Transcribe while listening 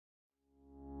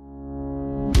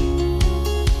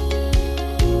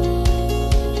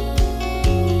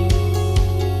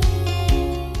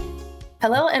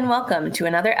Hello and welcome to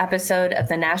another episode of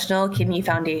the National Kidney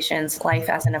Foundation's Life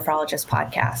as a Nephrologist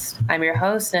podcast. I'm your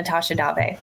host, Natasha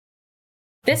Dave.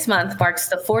 This month marks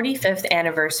the 45th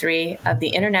anniversary of the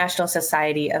International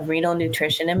Society of Renal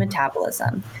Nutrition and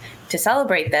Metabolism. To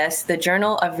celebrate this, the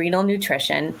Journal of Renal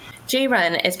Nutrition,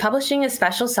 JRUN, is publishing a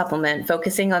special supplement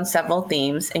focusing on several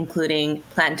themes, including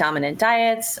plant-dominant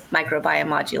diets, microbiome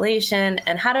modulation,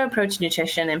 and how to approach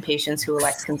nutrition in patients who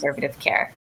elect conservative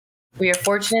care. We are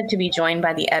fortunate to be joined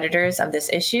by the editors of this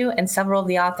issue and several of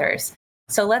the authors.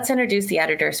 So let's introduce the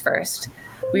editors first.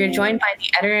 We are joined by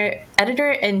the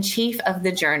editor-in-chief of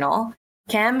the journal,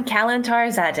 Cam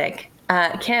Kalantar-Zadek.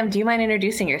 Cam, do you mind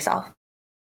introducing yourself?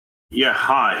 Yeah,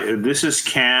 hi. This is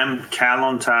Cam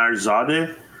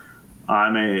Kalantar-Zadek.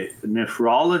 I'm a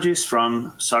nephrologist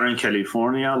from Southern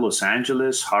California, Los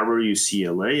Angeles, Harvard,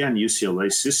 UCLA, and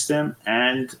UCLA system,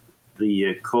 and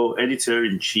the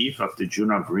co-editor-in-chief of the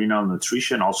Journal of Renal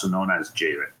Nutrition, also known as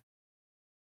JRUN.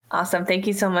 Awesome. Thank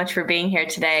you so much for being here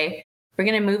today. We're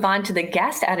going to move on to the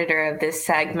guest editor of this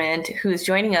segment, who's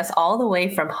joining us all the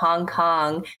way from Hong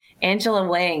Kong, Angela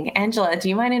Wang. Angela, do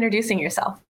you mind introducing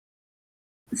yourself?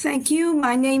 Thank you.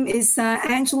 My name is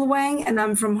Angela Wang, and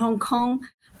I'm from Hong Kong.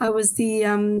 I was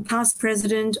the past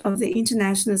president of the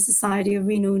International Society of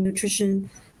Renal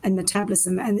Nutrition and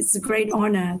Metabolism, and it's a great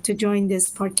honor to join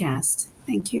this podcast.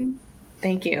 Thank you.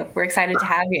 Thank you. We're excited to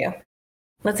have you.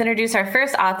 Let's introduce our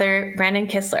first author, Brandon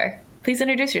Kistler. Please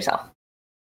introduce yourself.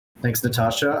 Thanks,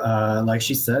 Natasha. Like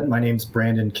she said, my name's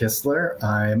Brandon Kistler.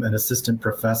 I'm an assistant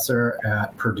professor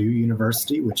at Purdue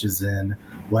University, which is in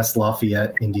West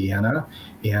Lafayette, Indiana,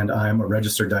 and I'm a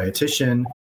registered dietitian,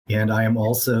 and I am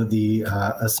also the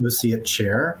associate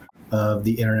chair of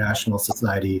the International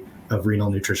Society of Renal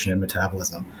Nutrition and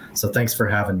Metabolism. So thanks for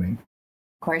having me.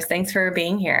 Of course, thanks for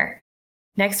being here.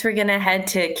 Next, we're going to head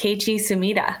to Keiichi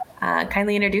Sumida.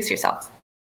 Kindly introduce yourself.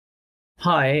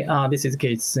 Hi, this is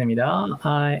Keiichi Sumida.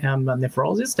 I am a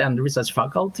nephrologist and research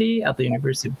faculty at the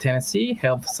University of Tennessee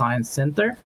Health Science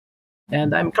Center.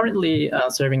 And I'm currently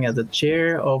serving as the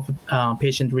chair of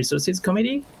Patient Resources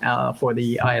Committee for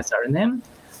the ISRNM.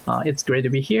 It's great to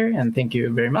be here, and thank you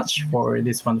very much for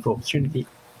this wonderful opportunity.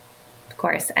 Of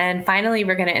course. And finally,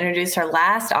 we're going to introduce our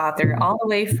last author all the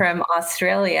way from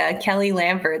Australia, Kelly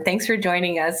Lambert. Thanks for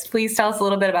joining us. Please tell us a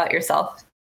little bit about yourself.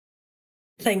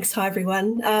 Thanks. Hi,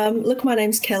 everyone. My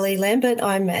name's Kelly Lambert.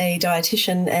 I'm a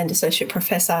dietitian and associate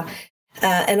professor,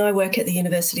 and I work at the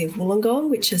University of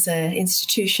Wollongong, which is an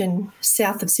institution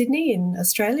south of Sydney in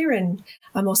Australia, and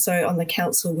I'm also on the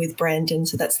council with Brandon,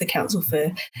 so that's the Council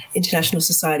for International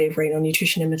Society of Renal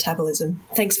Nutrition and Metabolism.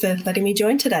 Thanks for letting me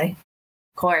join today.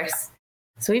 Of course.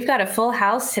 So we've got a full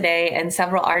house today and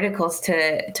several articles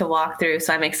to walk through,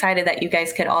 so I'm excited that you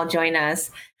guys could all join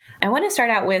us. I want to start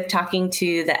out with talking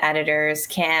to the editors,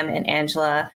 Cam and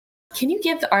Angela. Can you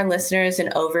give our listeners an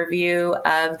overview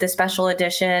of the special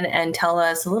edition and tell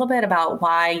us a little bit about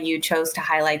why you chose to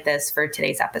highlight this for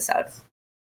today's episode?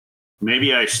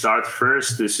 Maybe I start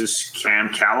first. This is Cam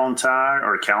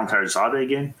Kalantar-Zadek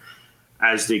again.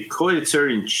 As the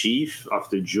co-editor-in-chief of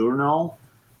the journal,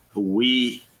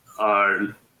 we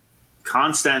are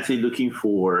constantly looking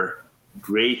for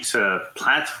great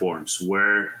platforms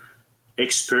where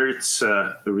experts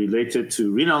related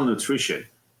to renal nutrition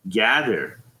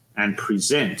gather and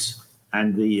present.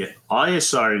 And the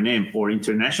ISRNM, or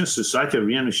International Society of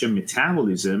Renal Nutrition and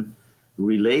Metabolism,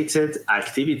 related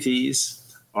activities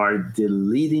are the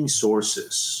leading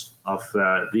sources of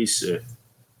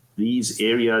these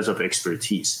areas of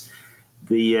expertise.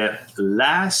 The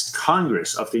last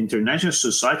Congress of the International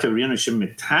Society of Renal Nutrition and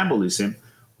Metabolism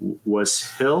was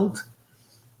held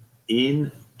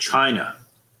in China.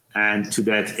 And to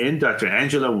that end, Dr.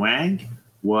 Angela Wang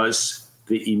was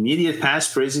the immediate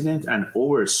past president and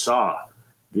oversaw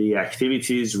the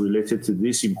activities related to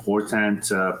this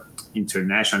important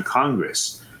international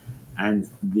Congress. And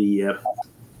the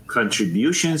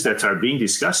contributions that are being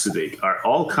discussed today are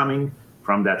all coming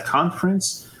from that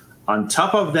conference. On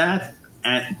top of that,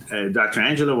 Dr.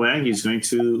 Angela Wang is going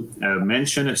to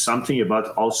mention something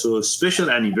about also a special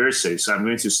anniversary. So I'm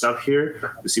going to stop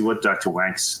here to see what Dr.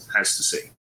 Wang has to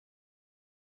say.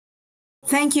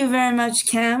 Thank you very much,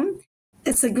 Cam.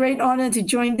 It's a great honor to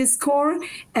join this core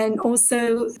and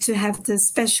also to have the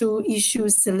special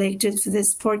issues selected for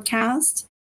this podcast.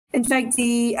 In fact,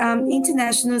 the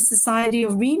International Society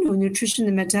of Renal Nutrition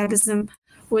and Metabolism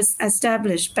was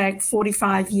established back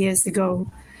 45 years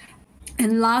ago.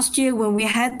 And last year, when we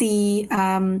had the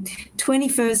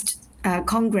 21st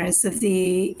Congress of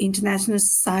the International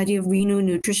Society of Renal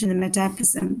Nutrition and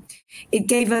Metabolism, it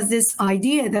gave us this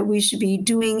idea that we should be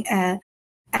doing an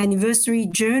anniversary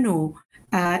journal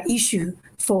issue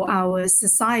for our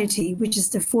society, which is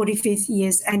the 45th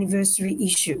years anniversary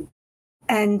issue.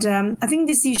 And I think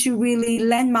this issue really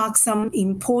landmarks some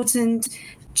important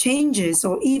changes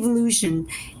or evolution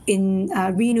in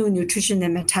renal nutrition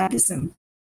and metabolism.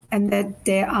 And that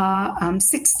there are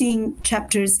 16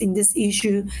 chapters in this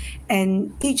issue,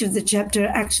 and each of the chapter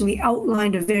actually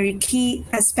outlined a very key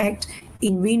aspect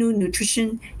in renal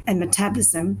nutrition and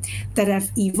metabolism that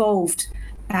have evolved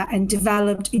and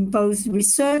developed in both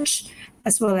research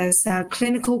as well as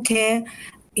clinical care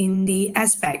in the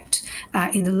aspect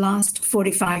in the last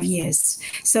 45 years.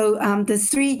 So the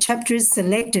 3 chapters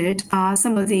selected are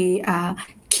some of the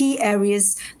key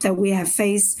areas that we have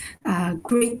faced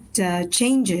great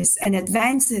changes and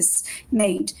advances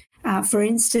made. For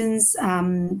instance,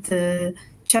 the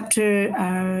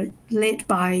chapter led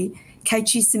by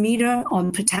Kaiichi Sumida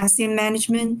on potassium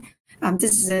management.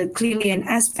 This is clearly an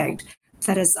aspect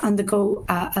that has undergone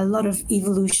a lot of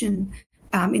evolution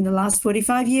in the last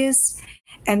 45 years.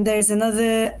 And there's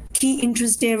another key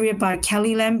interest area by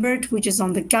Kelly Lambert, which is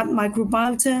on the gut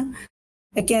microbiota.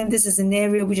 Again, this is an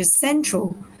area which is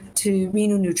central to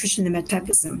renal nutrition and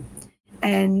metabolism.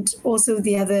 And also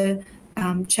the other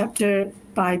chapter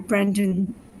by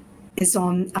Brandon is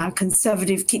on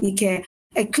conservative kidney care.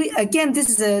 Again, this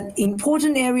is an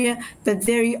important area, but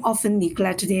very often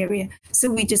neglected area. So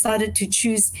we decided to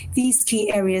choose these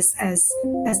key areas as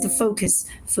the focus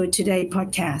for today's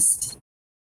podcast.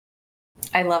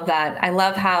 I love that. I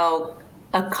love how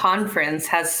a conference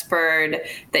has spurred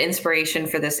the inspiration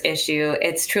for this issue.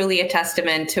 It's truly a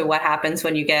testament to what happens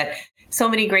when you get so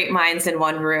many great minds in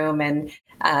one room, and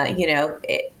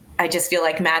I just feel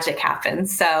like magic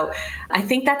happens. So I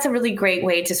think that's a really great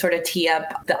way to sort of tee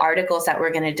up the articles that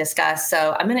we're going to discuss.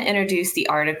 So I'm going to introduce the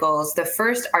articles. The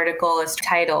first article is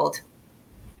titled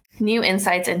New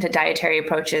Insights into Dietary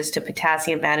Approaches to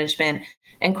Potassium Management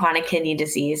and Chronic Kidney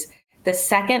Disease. The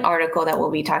second article that we'll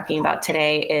be talking about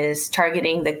today is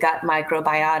Targeting the Gut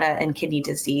Microbiota and Kidney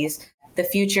Disease, the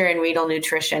Future in Renal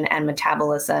Nutrition and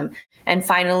Metabolism. And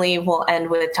finally, we'll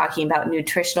end with talking about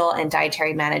nutritional and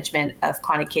dietary management of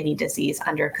chronic kidney disease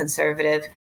under conservative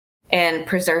and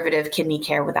preservative kidney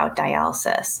care without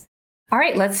dialysis. All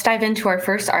right, let's dive into our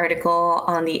first article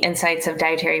on the insights of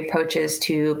dietary approaches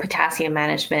to potassium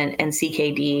management and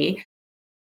CKD.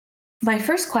 My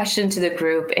first question to the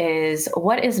group is,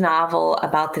 what is novel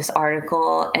about this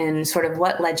article and sort of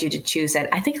what led you to choose it?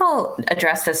 I think I'll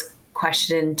address this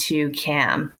question to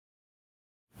Cam.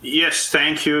 Yes,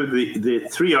 thank you. The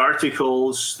 3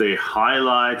 articles, they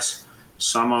highlight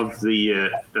some of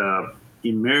the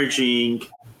emerging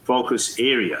focus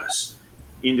areas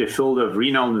in the field of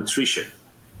renal nutrition.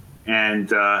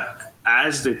 And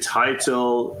as the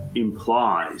title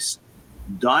implies,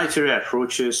 dietary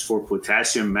approaches for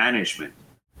potassium management.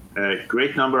 A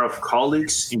great number of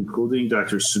colleagues, including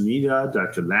Dr. Sumida,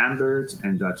 Dr. Lambert,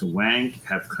 and Dr. Wang,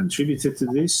 have contributed to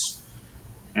this.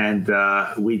 And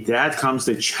with that comes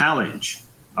the challenge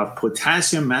of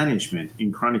potassium management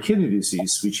in chronic kidney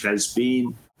disease, which has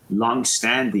been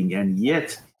long-standing, and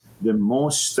yet the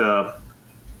most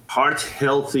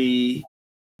heart-healthy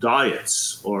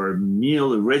diets or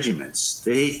meal regimens,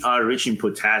 they are rich in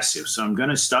potassium. So I'm going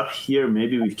to stop here.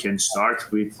 Maybe we can start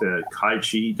with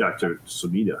Kaiichi, Dr.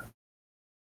 Sumida.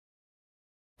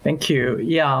 Thank you.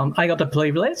 Yeah, I got the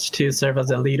privilege to serve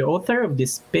as a lead author of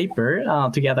this paper,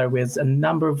 together with a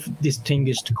number of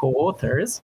distinguished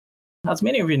co-authors. As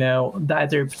many of you know,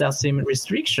 dietary potassium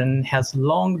restriction has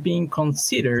long been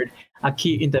considered a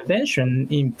key intervention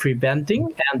in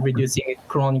preventing and reducing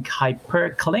chronic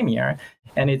hyperkalemia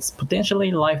and its potentially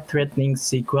life-threatening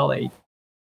sequelae.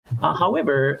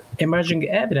 However, emerging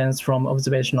evidence from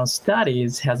observational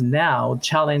studies has now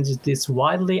challenged this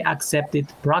widely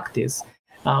accepted practice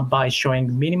by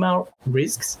showing minimal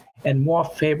risks and more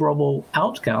favorable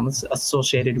outcomes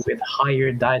associated with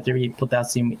higher dietary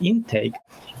potassium intake,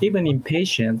 even in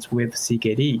patients with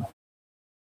CKD.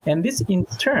 And this in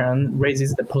turn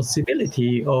raises the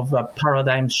possibility of a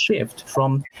paradigm shift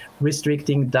from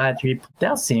restricting dietary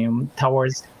potassium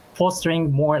towards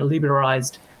fostering more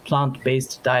liberalized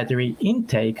plant-based dietary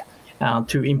intake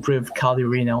to improve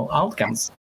cardiorenal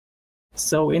outcomes.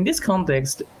 So in this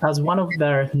context, as one of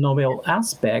the novel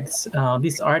aspects,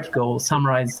 this article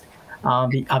summarized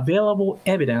the available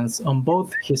evidence on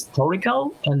both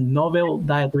historical and novel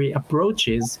dietary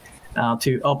approaches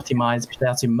to optimize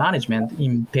potassium management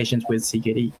in patients with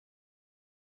CKD.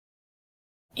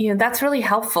 That's really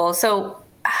helpful. So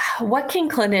what can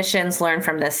clinicians learn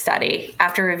from this study?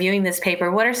 After reviewing this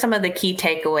paper, what are some of the key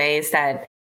takeaways that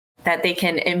they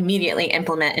can immediately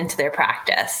implement into their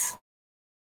practice?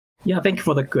 Yeah, thank you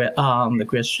for the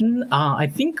question. I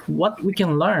think what we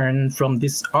can learn from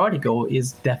this article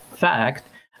is the fact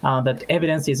that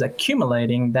evidence is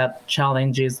accumulating that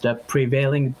challenges the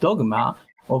prevailing dogma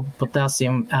of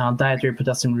dietary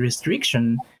potassium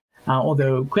restriction,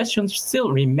 although questions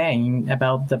still remain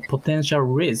about the potential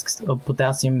risks of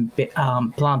potassium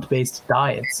plant-based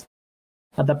diets.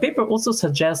 The paper also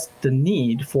suggests the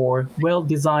need for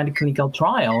well-designed clinical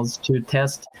trials to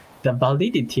test the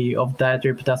validity of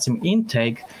dietary potassium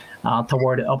intake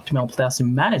toward optimal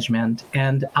potassium management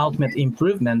and ultimate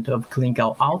improvement of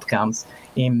clinical outcomes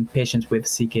in patients with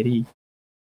CKD.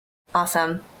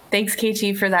 Awesome. Thanks,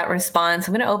 KG, for that response.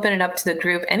 I'm going to open it up to the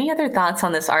group. Any other thoughts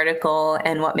on this article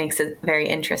and what makes it very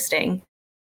interesting?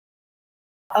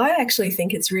 I actually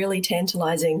think it's really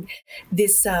tantalizing,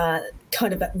 this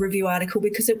kind of review article,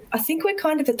 because I think we're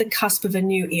kind of at the cusp of a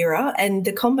new era, and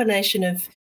the combination of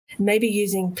maybe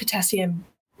using potassium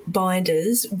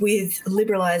binders with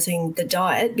liberalising the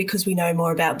diet because we know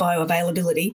more about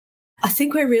bioavailability. I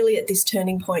think we're really at this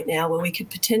turning point now where we could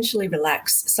potentially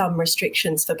relax some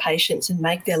restrictions for patients and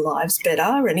make their lives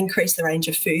better and increase the range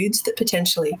of foods that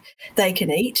potentially they can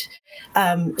eat.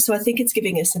 So I think it's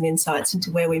giving us some insights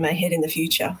into where we may head in the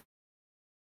future.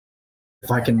 If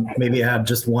I can maybe add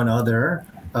just one other,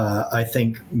 I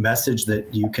think, message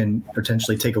that you can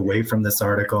potentially take away from this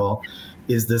article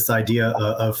is this idea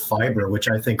of fiber, which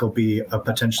I think will be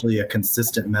potentially a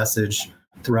consistent message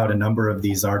throughout a number of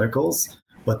these articles.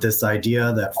 But this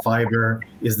idea that fiber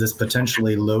is this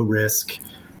potentially low risk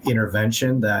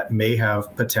intervention that may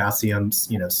have potassium,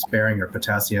 sparing or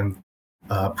potassium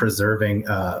preserving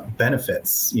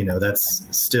benefits. That's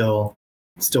still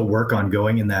work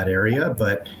ongoing in that area,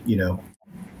 but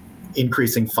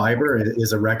increasing fiber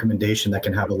is a recommendation that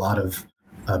can have a lot of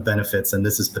benefits, and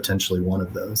this is potentially one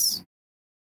of those.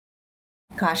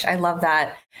 Gosh, I love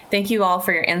that. Thank you all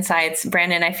for your insights.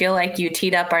 Brandon, I feel like you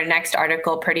teed up our next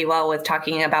article pretty well with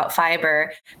talking about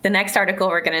fiber. The next article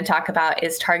we're going to talk about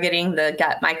is targeting the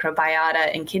gut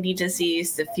microbiota in kidney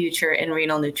disease, the future in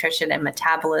renal nutrition and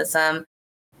metabolism.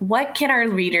 What can our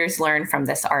readers learn from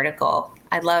this article?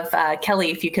 I'd love,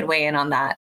 Kelly, if you could weigh in on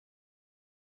that.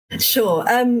 Sure.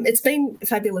 It's been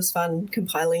fabulous fun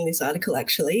compiling this article,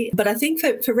 actually. But I think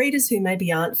for readers who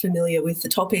maybe aren't familiar with the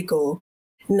topic or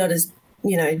not as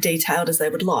detailed as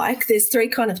they would like, there's three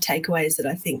kind of takeaways that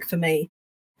I think for me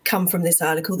come from this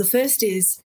article. The first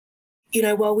is,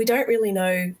 while we don't really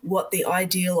know what the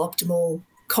ideal optimal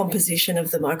composition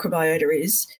of the microbiota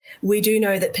is, we do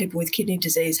know that people with kidney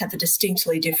disease have a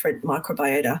distinctly different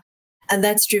microbiota. And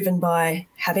that's driven by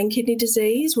having kidney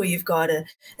disease, where you've got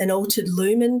an altered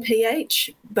lumen pH,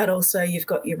 but also you've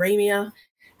got uremia.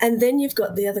 And then you've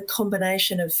got the other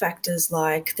combination of factors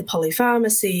like the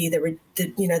polypharmacy,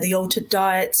 the altered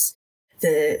diets,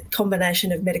 the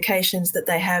combination of medications that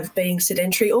they have being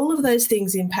sedentary. All of those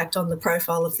things impact on the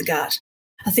profile of the gut.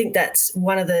 I think that's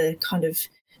one of the kind of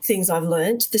things I've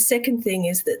learned. The second thing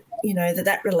is that,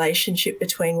 that relationship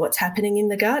between what's happening in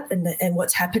the gut and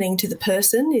what's happening to the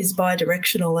person is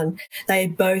bidirectional, and they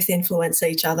both influence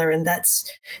each other. And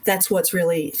that's what's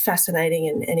really fascinating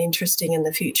and interesting in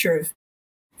the future of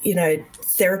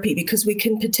therapy, because we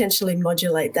can potentially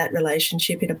modulate that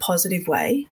relationship in a positive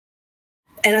way.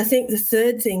 And I think the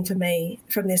third thing for me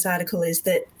from this article is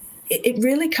that it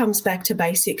really comes back to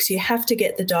basics. You have to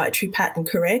get the dietary pattern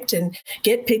correct and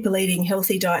get people eating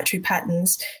healthy dietary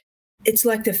patterns. It's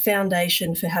like the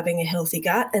foundation for having a healthy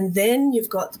gut. And then you've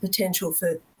got the potential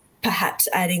for perhaps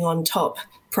adding on top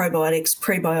probiotics,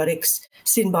 prebiotics,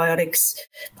 symbiotics,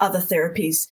 other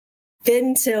therapies.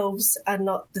 Themselves are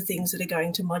not the things that are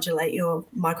going to modulate your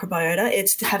microbiota.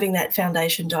 It's having that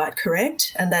foundation diet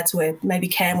correct. And that's where maybe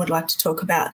Cam would like to talk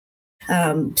about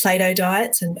Plato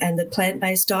diets and the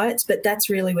plant-based diets. But that's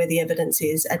really where the evidence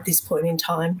is at this point in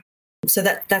time. So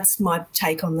that's my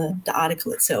take on the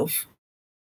article itself.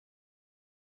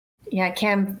 Yeah,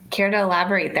 Cam, care to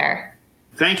elaborate there?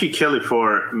 Thank you, Kelly,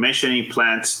 for mentioning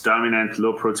plant-dominant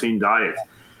low-protein diet,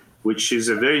 which is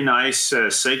a very nice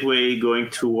segue going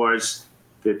towards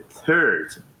the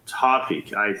third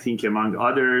topic. I think, among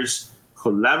others,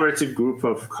 collaborative group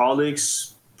of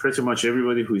colleagues, pretty much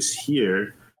everybody who is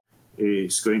here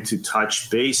is going to touch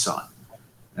base on.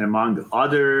 Among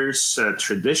others,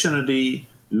 traditionally,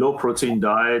 low-protein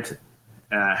diet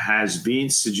has been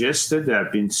suggested. There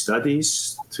have been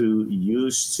studies to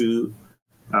use to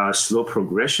slow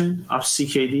progression of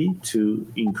CKD, to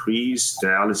increase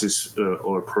dialysis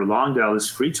or prolong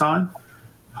dialysis free time.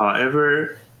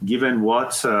 However, given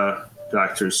what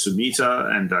Dr.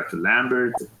 Sumita and Dr.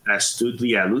 Lambert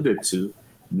astutely alluded to,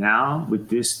 now with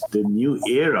the new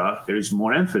era, there is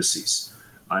more emphasis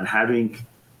on having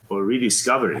or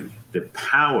rediscovering the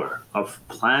power of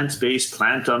plant-based,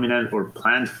 plant-dominant, or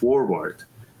plant-forward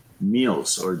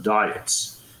meals or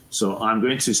diets. So I'm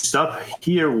going to stop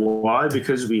here. Why?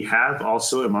 Because we have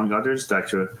also, among others,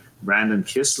 Dr. Brandon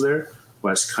Kistler, who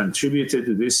has contributed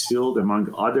to this field,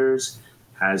 among others,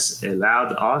 has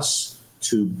allowed us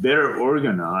to better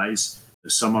organize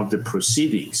some of the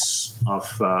proceedings of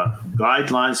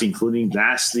guidelines, including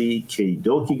lastly,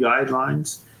 KDOQI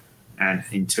guidelines, and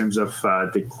in terms of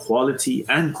the quality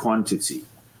and quantity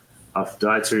of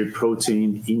dietary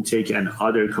protein intake and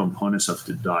other components of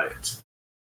the diet.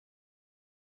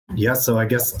 Yeah, so I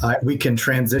guess we can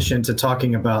transition to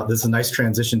talking about, this is a nice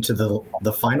transition to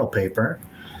the final paper,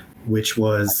 which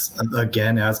was,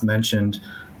 again, as mentioned,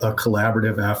 a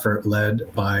collaborative effort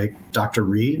led by Dr.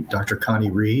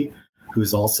 Connie Rhee,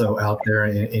 who's also out there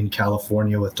in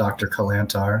California with Dr.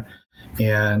 Kalantar.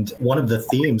 And one of the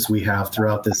themes we have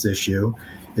throughout this issue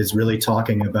is really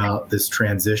talking about this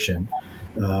transition,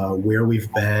 where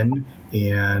we've been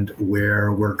and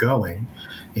where we're going.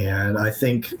 And I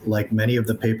think, like many of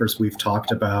the papers we've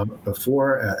talked about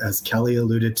before, as Kelly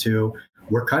alluded to,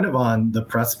 we're kind of on the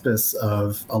precipice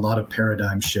of a lot of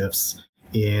paradigm shifts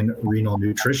in renal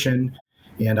nutrition.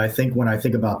 And I think when I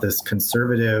think about this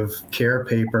conservative care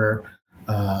paper,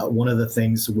 one of the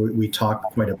things we talk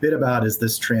quite a bit about is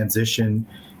this transition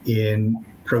in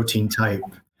protein type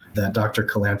that Dr.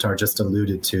 Kalantar just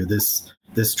alluded to,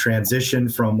 this transition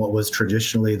from what was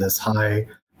traditionally this high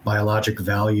biologic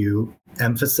value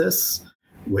emphasis,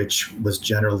 which was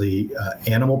generally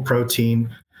animal protein,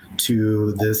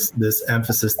 to this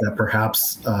emphasis that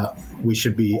perhaps we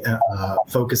should be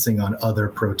focusing on other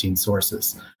protein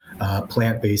sources,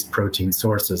 plant-based protein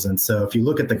sources. And so if you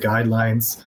look at the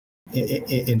guidelines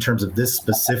in terms of this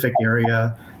specific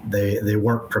area, they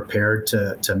weren't prepared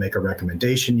to make a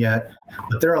recommendation yet.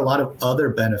 But there are a lot of other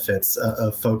benefits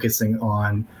of focusing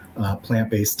on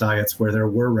plant-based diets where there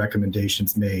were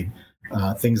recommendations made,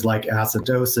 things like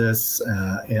acidosis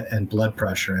and blood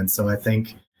pressure. And so I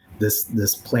think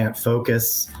this plant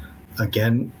focus,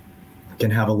 again,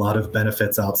 can have a lot of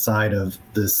benefits outside of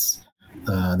this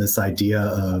idea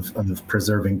of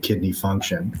preserving kidney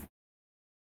function.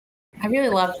 I really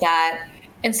love that.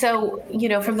 And so,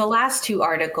 from the last two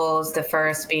articles, the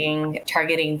first being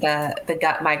targeting the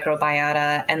gut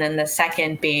microbiota, and then the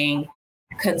second being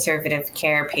conservative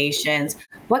care patients,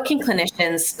 what can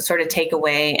clinicians sort of take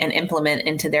away and implement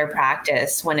into their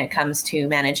practice when it comes to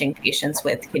managing patients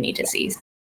with kidney disease?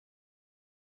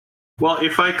 Well,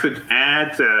 if I could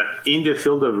add, in the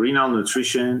field of renal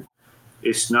nutrition,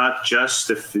 it's not just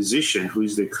the physician who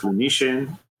is the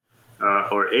clinician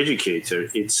or educator.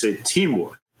 It's a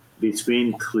teamwork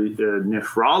between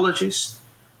nephrologists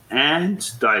and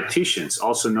dietitians,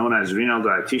 also known as renal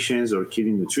dietitians or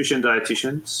kidney nutrition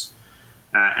dietitians.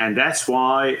 And that's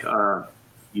why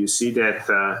you see that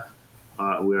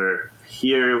we're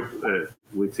here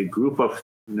with a group of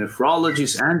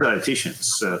nephrologists and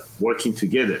dietitians working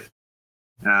together.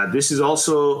 This is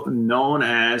also known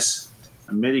as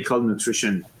medical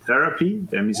nutrition therapy.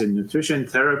 That means a nutrition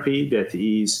therapy that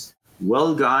is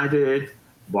well guided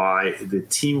by the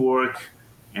teamwork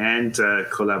and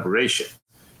collaboration.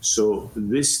 So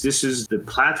this is the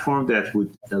platform that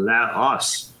would allow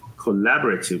us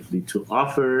collaboratively to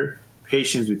offer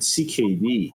patients with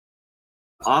CKD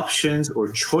options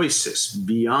or choices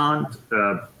beyond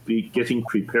getting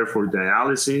prepared for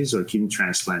dialysis or kidney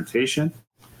transplantation.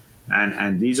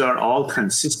 And these are all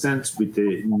consistent with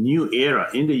the new era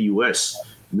in the US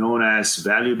known as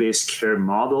value-based care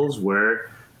models, where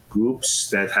groups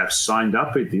that have signed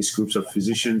up with these groups of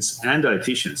physicians and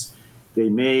dietitians, they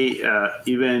may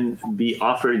even be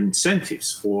offered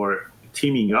incentives for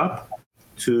teaming up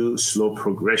to slow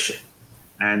progression.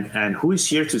 And who is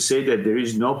here to say that there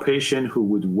is no patient who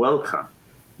would welcome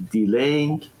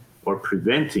delaying or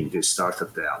preventing the start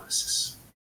of dialysis?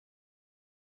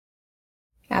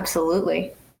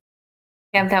 Absolutely.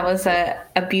 Yeah, that was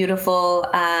a beautiful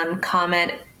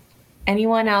comment.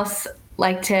 Anyone else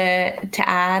like to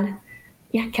add?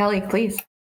 Yeah, Kelly, please.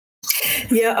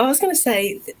 Yeah, I was going to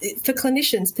say, for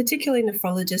clinicians, particularly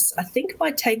nephrologists, I think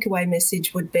my takeaway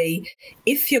message would be,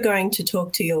 if you're going to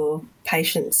talk to your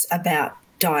patients about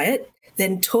diet,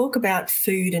 then talk about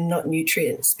food and not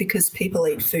nutrients, because people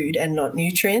eat food and not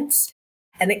nutrients.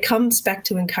 And it comes back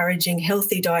to encouraging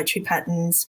healthy dietary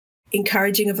patterns,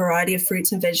 encouraging a variety of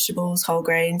fruits and vegetables, whole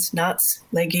grains, nuts,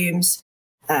 legumes,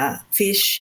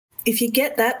 fish. If you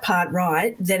get that part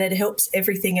right, then it helps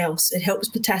everything else. It helps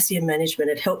potassium management.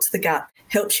 It helps the gut,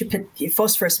 helps your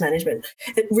phosphorus management.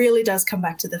 It really does come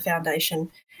back to the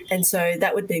foundation. And so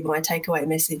that would be my takeaway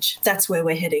message. That's where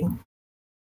we're heading.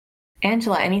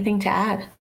 Angela, anything to add?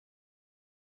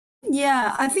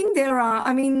 Yeah, I think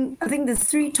I think the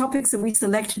three topics that we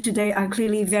selected today are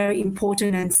clearly very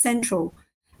important and central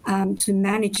to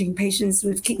managing patients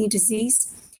with kidney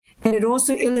disease. And it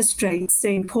also illustrates the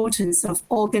importance of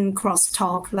organ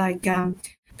crosstalk, like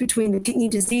between the kidney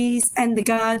disease and the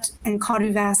gut and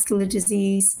cardiovascular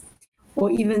disease,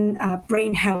 or even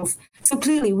brain health. So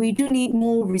clearly, we do need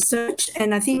more research.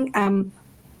 And I think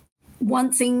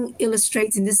one thing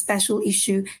illustrates in this special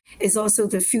issue is also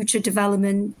the future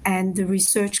development and the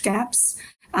research gaps.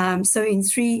 So in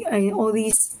all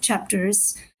these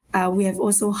chapters, we have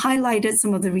also highlighted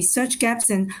some of the research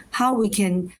gaps and how we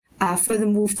can further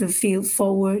move the field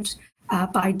forward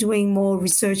by doing more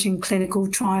research and clinical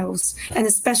trials, and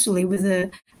especially with the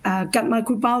gut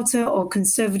microbiota or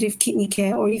conservative kidney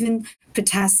care or even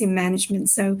potassium management.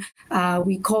 So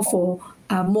we call for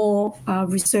more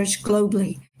research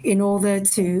globally in order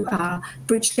to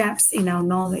bridge gaps in our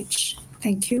knowledge.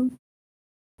 Thank you.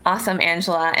 Awesome,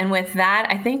 Angela. And with that,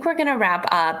 I think we're going to wrap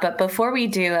up. But before we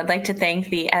do, I'd like to thank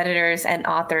the editors and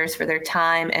authors for their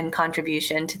time and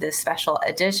contribution to this special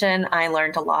edition. I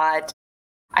learned a lot.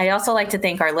 I'd also like to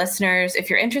thank our listeners. If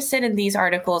you're interested in these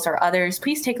articles or others,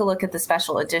 please take a look at the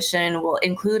special edition. We'll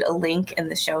include a link in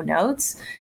the show notes.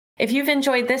 If you've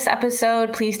enjoyed this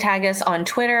episode, please tag us on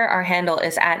Twitter. Our handle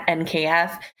is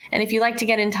 @NKF. And if you'd like to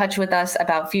get in touch with us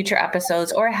about future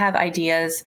episodes or have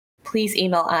ideas, please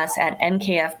email us at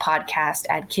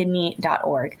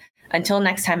nkfpodcast@kidney.org. Until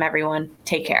next time, everyone,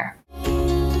 take care.